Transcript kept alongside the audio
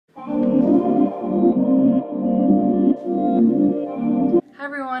Hi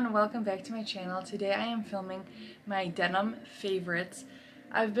everyone, welcome back to my channel. Today I am filming my denim favorites.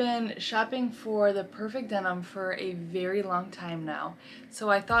 I've been shopping for the perfect denim for a very long time now, so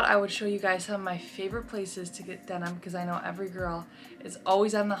I thought I would show you guys some of my favorite places to get denim because I know every girl is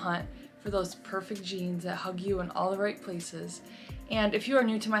always on the hunt for those perfect jeans that hug you in all the right places. And if you are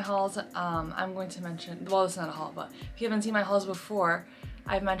new to my hauls, I'm going to mention, well, it's not a haul, but if you haven't seen my hauls before,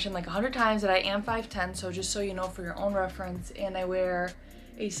 I've mentioned like 100 times that I am 5'10", so just so you know for your own reference, and I wear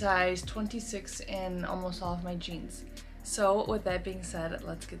a size 26 in almost all of my jeans. So with that being said,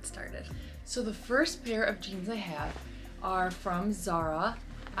 let's get started. So the first pair of jeans I have are from Zara.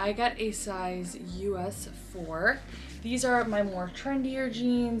 I got a size US 4. These are my more trendier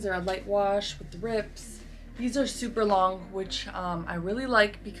jeans. They're a light wash with the rips. These are super long, which I really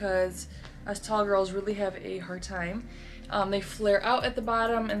like because us tall girls really have a hard time. They flare out at the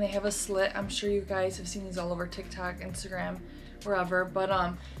bottom and they have a slit. I'm sure you guys have seen these all over TikTok, Instagram, wherever,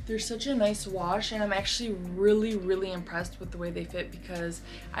 but they're such a nice wash, and I'm actually really impressed with the way they fit because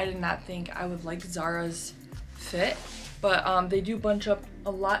I did not think I would like Zara's fit, but they do bunch up a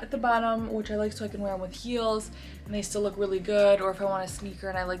lot at the bottom, which I like, so I can wear them with heels and they still look really good. Or if I want a sneaker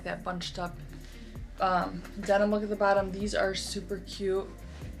and I like that bunched up denim look at the bottom, these are super cute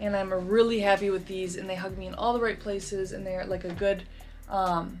and I'm really happy with these, and they hug me in all the right places and they're like a good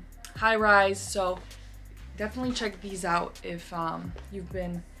high rise. So definitely check these out if you've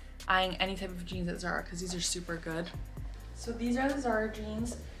been eyeing any type of jeans at Zara, because these are super good. So these are the Zara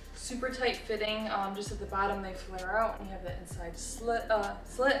jeans, super tight fitting. Just at the bottom they flare out and you have the inside slit.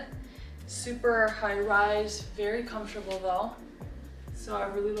 Super high rise, very comfortable though. So I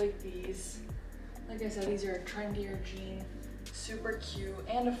really like these. Like I said, these are a trendier jean, super cute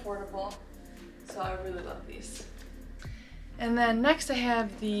and affordable. So I really love these. And then next I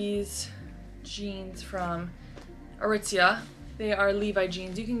have these jeans from Aritzia. They are Levi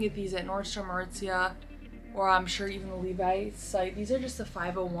jeans. You can get these at Nordstrom, Aritzia, or I'm sure even the Levi site. These are just the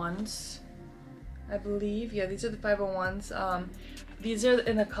 501s, I believe. Yeah, these are the 501s. These are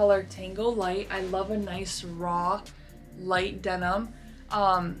in the color Tango Light. I love a nice raw light denim.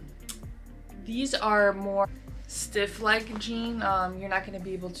 These are more stiff leg jean. You're not going to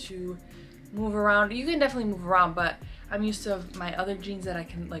be able to move around. You can definitely move around, but I'm used to my other jeans that I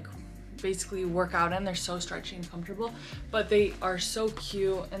can like basically work out in. They're so stretchy and comfortable, but they are so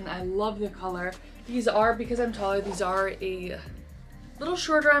cute and I love the color. These are, because I'm taller, these are a little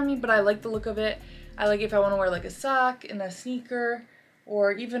shorter on me, but I like the look of it. I like if I want to wear like a sock and a sneaker,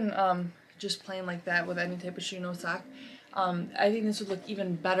 or even just plain like that with any type of shoe, no sock. I think this would look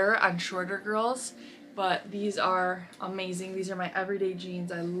even better on shorter girls, but these are amazing. These are my everyday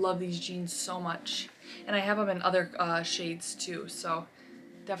jeans. I love these jeans so much, and I have them in other shades too, so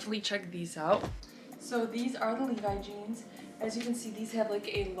definitely check these out. So these are the Levi jeans. As you can see, these have like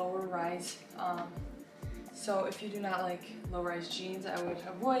a lower rise. So if you do not like low rise jeans, I would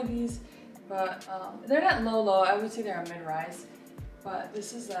avoid these. But they're not low, I would say they're a mid-rise. But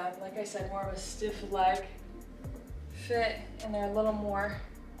this is like I said, more of a stiff leg fit, and they're a little more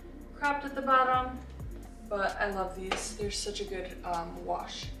cropped at the bottom. But I love these. They're such a good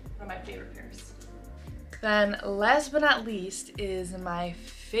wash. One of my favorite pairs. Then last but not least is my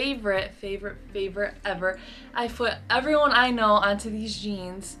favorite ever. I put everyone I know onto these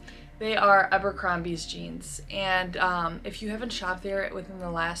jeans. They are Abercrombie's jeans, and if you haven't shopped there within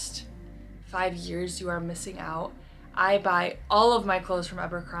the last 5 years, you are missing out. I buy all of my clothes from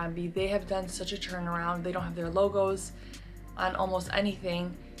Abercrombie. They have done such a turnaround. They don't have their logos on almost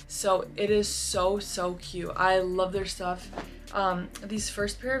anything, so it is so cute. I love their stuff. These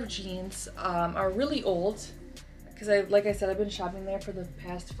first pair of jeans are really old because like I said, I've been shopping there for the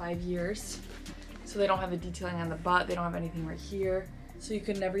past 5 years. So they don't have the detailing on the butt, they don't have anything right here, so you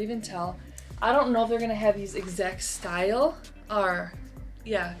could never even tell. I don't know if they're gonna have these exact style or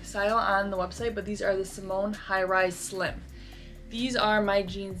style on the website, but these are the Simone High Rise Slim. These are my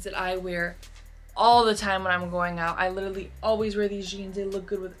jeans that I wear all the time when I'm going out. I literally always wear these jeans. They look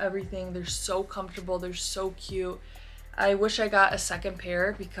good with everything. They're so comfortable, they're so cute. I wish I got a second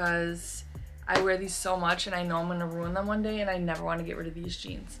pair because I wear these so much and I know I'm gonna ruin them one day, and I never want to get rid of these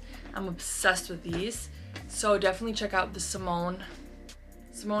jeans. I'm obsessed with these. So definitely check out the Simone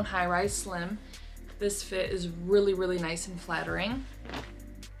High Rise Slim. This fit is really nice and flattering.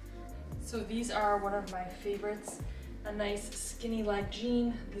 So these are one of my favorites. A nice skinny leg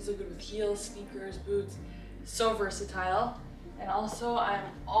jean. These are good with heels, sneakers, boots. So versatile. And also, I'm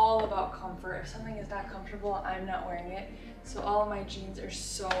all about comfort. If something is not comfortable, I'm not wearing it. So all of my jeans are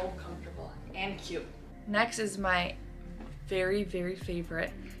so comfortable and cute. Next is my very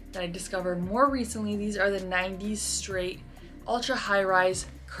favorite that I discovered more recently. These are the 90s straight ultra high rise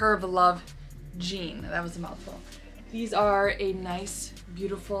curve love jean. That was a mouthful. These are a nice,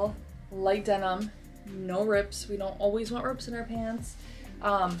 beautiful, light denim, no rips. We don't always want rips in our pants.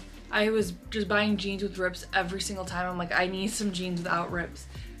 I was just buying jeans with rips every single time. I'm like, I need some jeans without rips.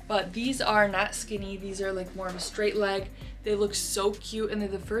 But these are not skinny. These are like more of a straight leg. They look so cute, and they're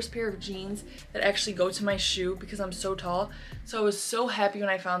the first pair of jeans that actually go to my shoe because I'm so tall. So I was so happy when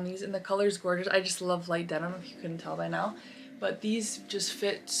I found these, and the color is gorgeous. I just love light denim, if you couldn't tell by now. But these just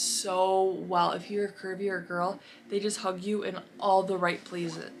fit so well. If you're a curvier girl, they just hug you in all the right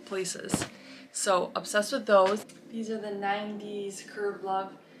places. So obsessed with those. These are the 90s Curve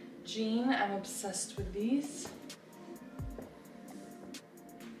Love jean. I'm obsessed with these.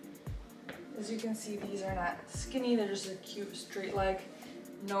 As you can see, these are not skinny. They're just a cute straight leg,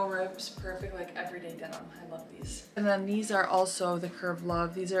 no rips, perfect like everyday denim. I love these. And then these are also the Curve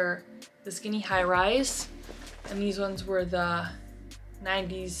Love. These are the skinny high rise, and these ones were the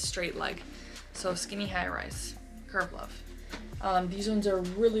 90s straight leg. So skinny high rise, Curve Love. These ones are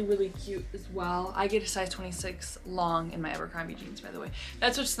really, really cute as well. I get a size 26 long in my Abercrombie jeans, by the way.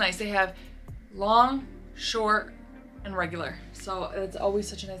 That's what's nice. They have long, short, and regular. So it's always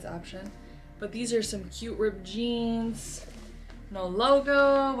such a nice option. But these are some cute ripped jeans. No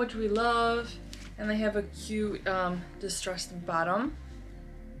logo, which we love. And they have a cute distressed bottom.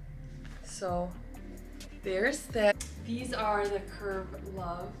 So there's that. These are the Curve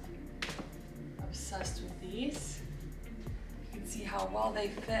Love. Obsessed with these. You can see how well they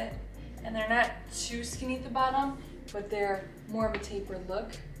fit, and they're not too skinny at the bottom, but they're more of a tapered look.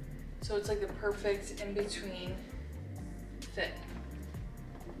 So it's like the perfect in-between fit.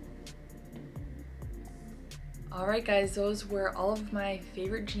 Alright guys, those were all of my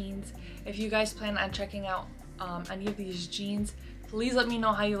favorite jeans. If you guys plan on checking out any of these jeans, please let me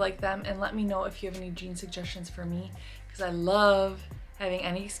know how you like them, and let me know if you have any jean suggestions for me, because I love having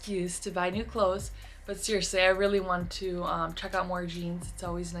any excuse to buy new clothes. But seriously, I really want to check out more jeans. It's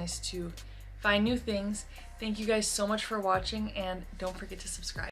always nice to find new things. Thank you guys so much for watching, and don't forget to subscribe.